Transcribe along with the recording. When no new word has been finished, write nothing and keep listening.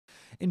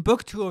In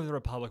Book 2 of the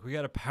Republic, we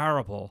got a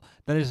parable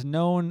that is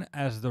known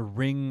as the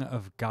Ring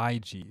of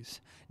Gyges.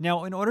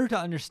 Now, in order to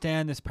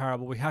understand this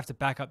parable, we have to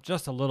back up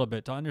just a little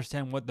bit to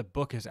understand what the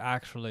book is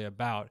actually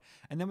about.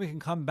 And then we can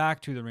come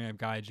back to the Ring of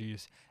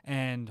Gyges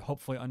and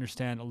hopefully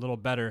understand a little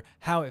better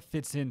how it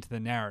fits into the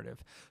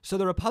narrative. So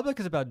the Republic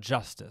is about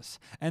justice.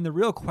 And the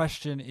real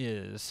question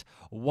is,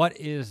 what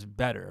is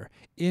better,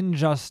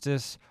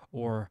 injustice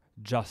or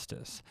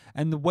justice?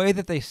 And the way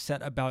that they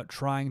set about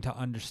trying to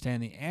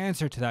understand the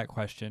answer to that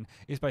question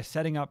is by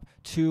setting up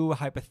two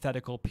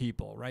hypothetical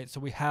people, right? So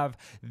we have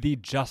the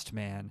just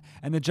man,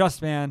 and the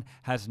just man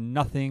has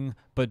nothing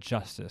but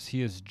justice.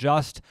 He is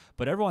just,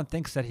 but everyone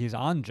thinks that he's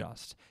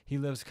unjust. He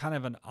lives kind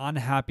of an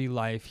unhappy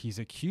life. He's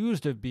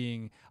accused of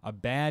being a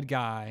bad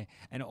guy,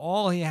 and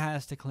all he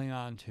has to cling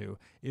on to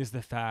is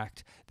the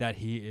fact that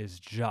he is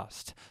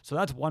just. So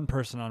that's one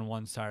person on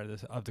one side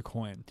of the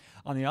coin.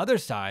 On the other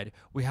side,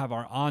 we have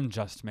our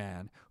unjust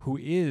man, who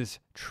is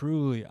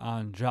truly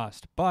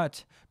unjust,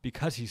 but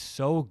because he's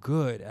so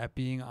good at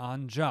being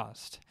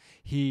unjust,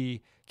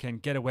 he can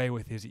get away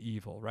with his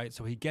evil, right?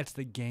 So he gets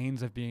the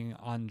gains of being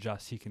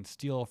unjust. He can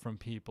steal from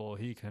people.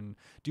 He can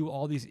do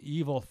all these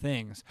evil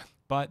things.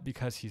 But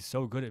because he's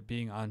so good at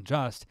being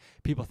unjust,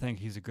 people think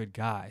he's a good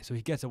guy. So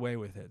he gets away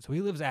with it. So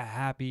he lives a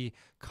happy,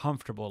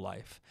 comfortable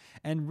life.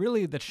 And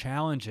really the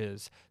challenge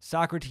is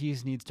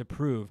Socrates needs to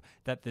prove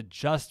that the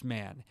just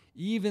man,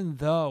 even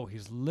though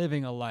he's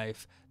living a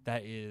life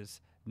that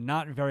is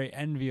not very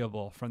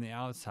enviable from the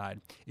outside,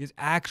 is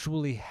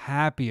actually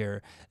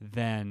happier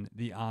than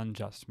the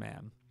unjust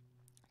man.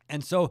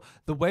 And so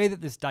the way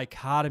that this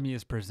dichotomy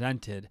is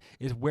presented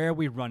is where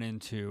we run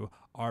into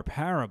our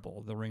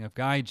parable, the Ring of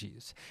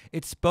Gyges.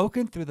 It's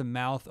spoken through the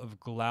mouth of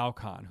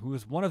Glaucon, who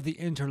is one of the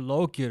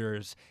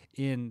interlocutors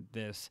in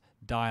this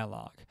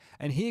dialogue.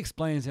 And he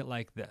explains it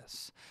like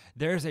this.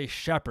 There's a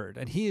shepherd,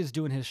 and he is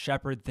doing his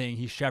shepherd thing.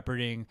 He's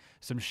shepherding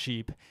some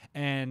sheep,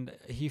 and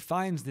he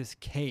finds this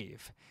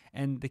cave.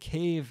 And the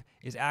cave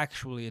is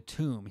actually a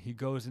tomb. He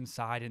goes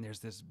inside, and there's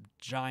this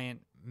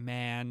giant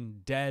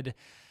man dead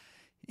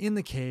in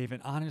the cave,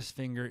 and on his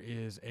finger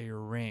is a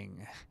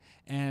ring.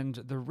 And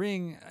the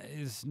ring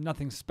is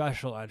nothing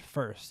special at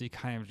first. He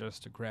kind of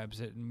just grabs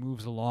it and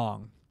moves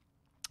along.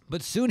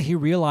 But soon he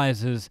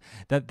realizes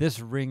that this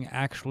ring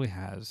actually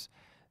has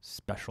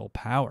special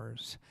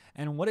powers.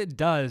 And what it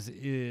does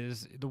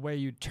is the way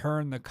you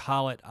turn the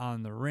collet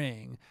on the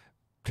ring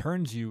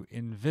turns you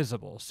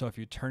invisible. So if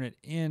you turn it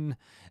in,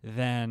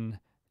 then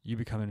you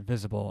become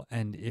invisible.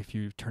 And if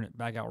you turn it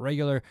back out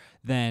regular,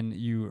 then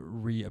you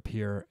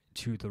reappear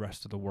to the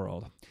rest of the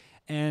world.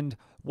 And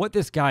what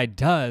this guy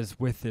does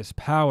with this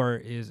power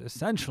is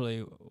essentially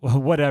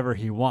whatever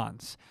he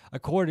wants.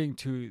 According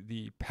to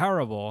the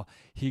parable,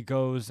 he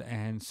goes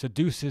and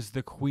seduces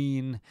the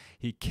queen,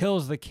 he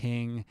kills the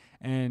king,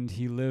 and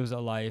he lives a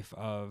life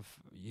of,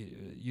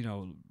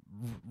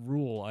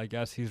 rule, I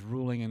guess. He's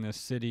ruling in this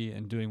city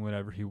and doing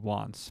whatever he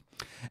wants.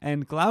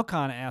 And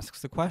Glaucon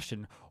asks the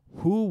question,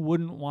 who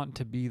wouldn't want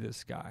to be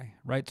this guy,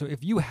 right? So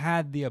if you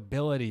had the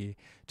ability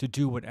to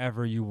do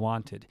whatever you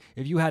wanted,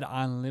 if you had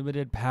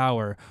unlimited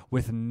power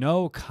with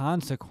no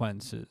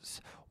consequences,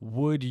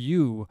 would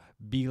you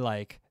be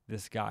like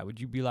this guy?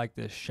 Would you be like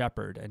this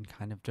shepherd and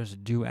kind of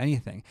just do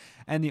anything?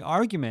 And the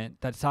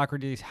argument that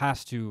Socrates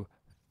has to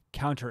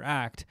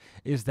counteract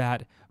is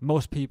that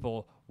most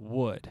people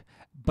would.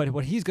 But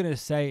what he's going to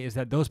say is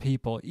that those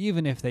people,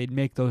 even if they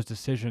make those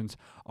decisions,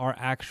 are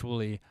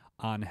actually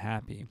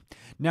unhappy.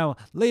 Now,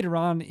 later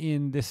on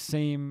in this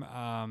same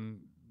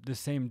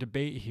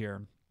debate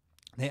here,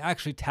 they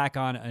actually tack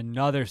on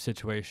another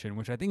situation,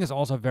 which I think is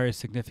also very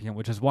significant,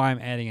 which is why I'm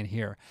adding it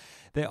here.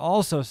 They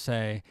also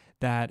say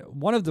that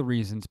one of the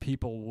reasons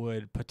people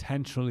would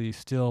potentially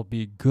still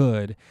be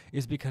good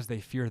is because they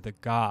fear the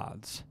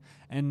gods.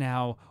 And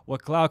now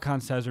what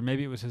Glaucon says, or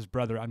maybe it was his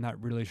brother, I'm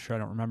not really sure, I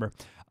don't remember,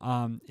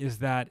 is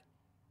that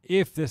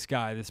if this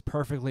guy, this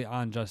perfectly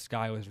unjust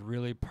guy, was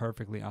really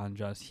perfectly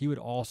unjust, he would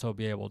also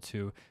be able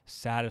to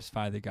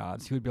satisfy the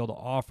gods. He would be able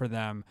to offer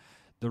them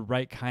the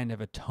right kind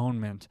of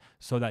atonement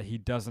so that he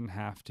doesn't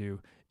have to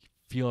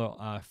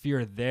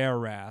fear their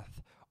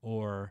wrath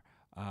or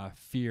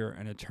fear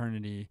an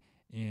eternity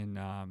in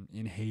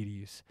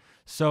Hades.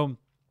 So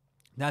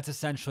that's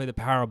essentially the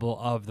parable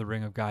of the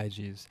Ring of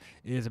Gyges.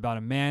 It is about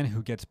a man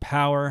who gets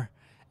power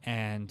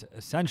and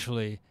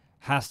essentially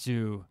has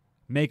to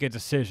make a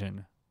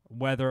decision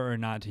whether or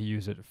not to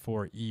use it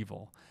for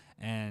evil.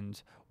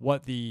 And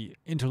what the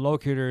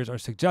interlocutors are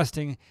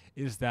suggesting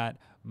is that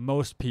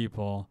most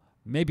people,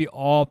 maybe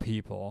all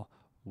people,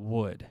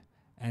 would.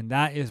 And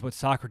that is what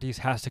Socrates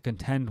has to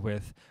contend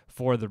with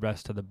for the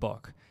rest of the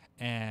book.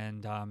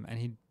 And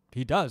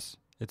he does.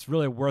 It's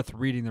really worth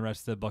reading the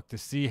rest of the book to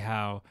see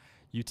how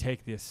you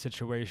take this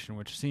situation,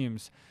 which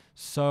seems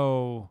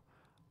so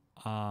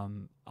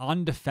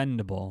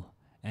undefendable,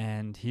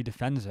 and he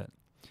defends it.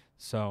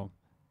 So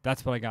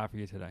that's what I got for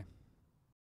you today.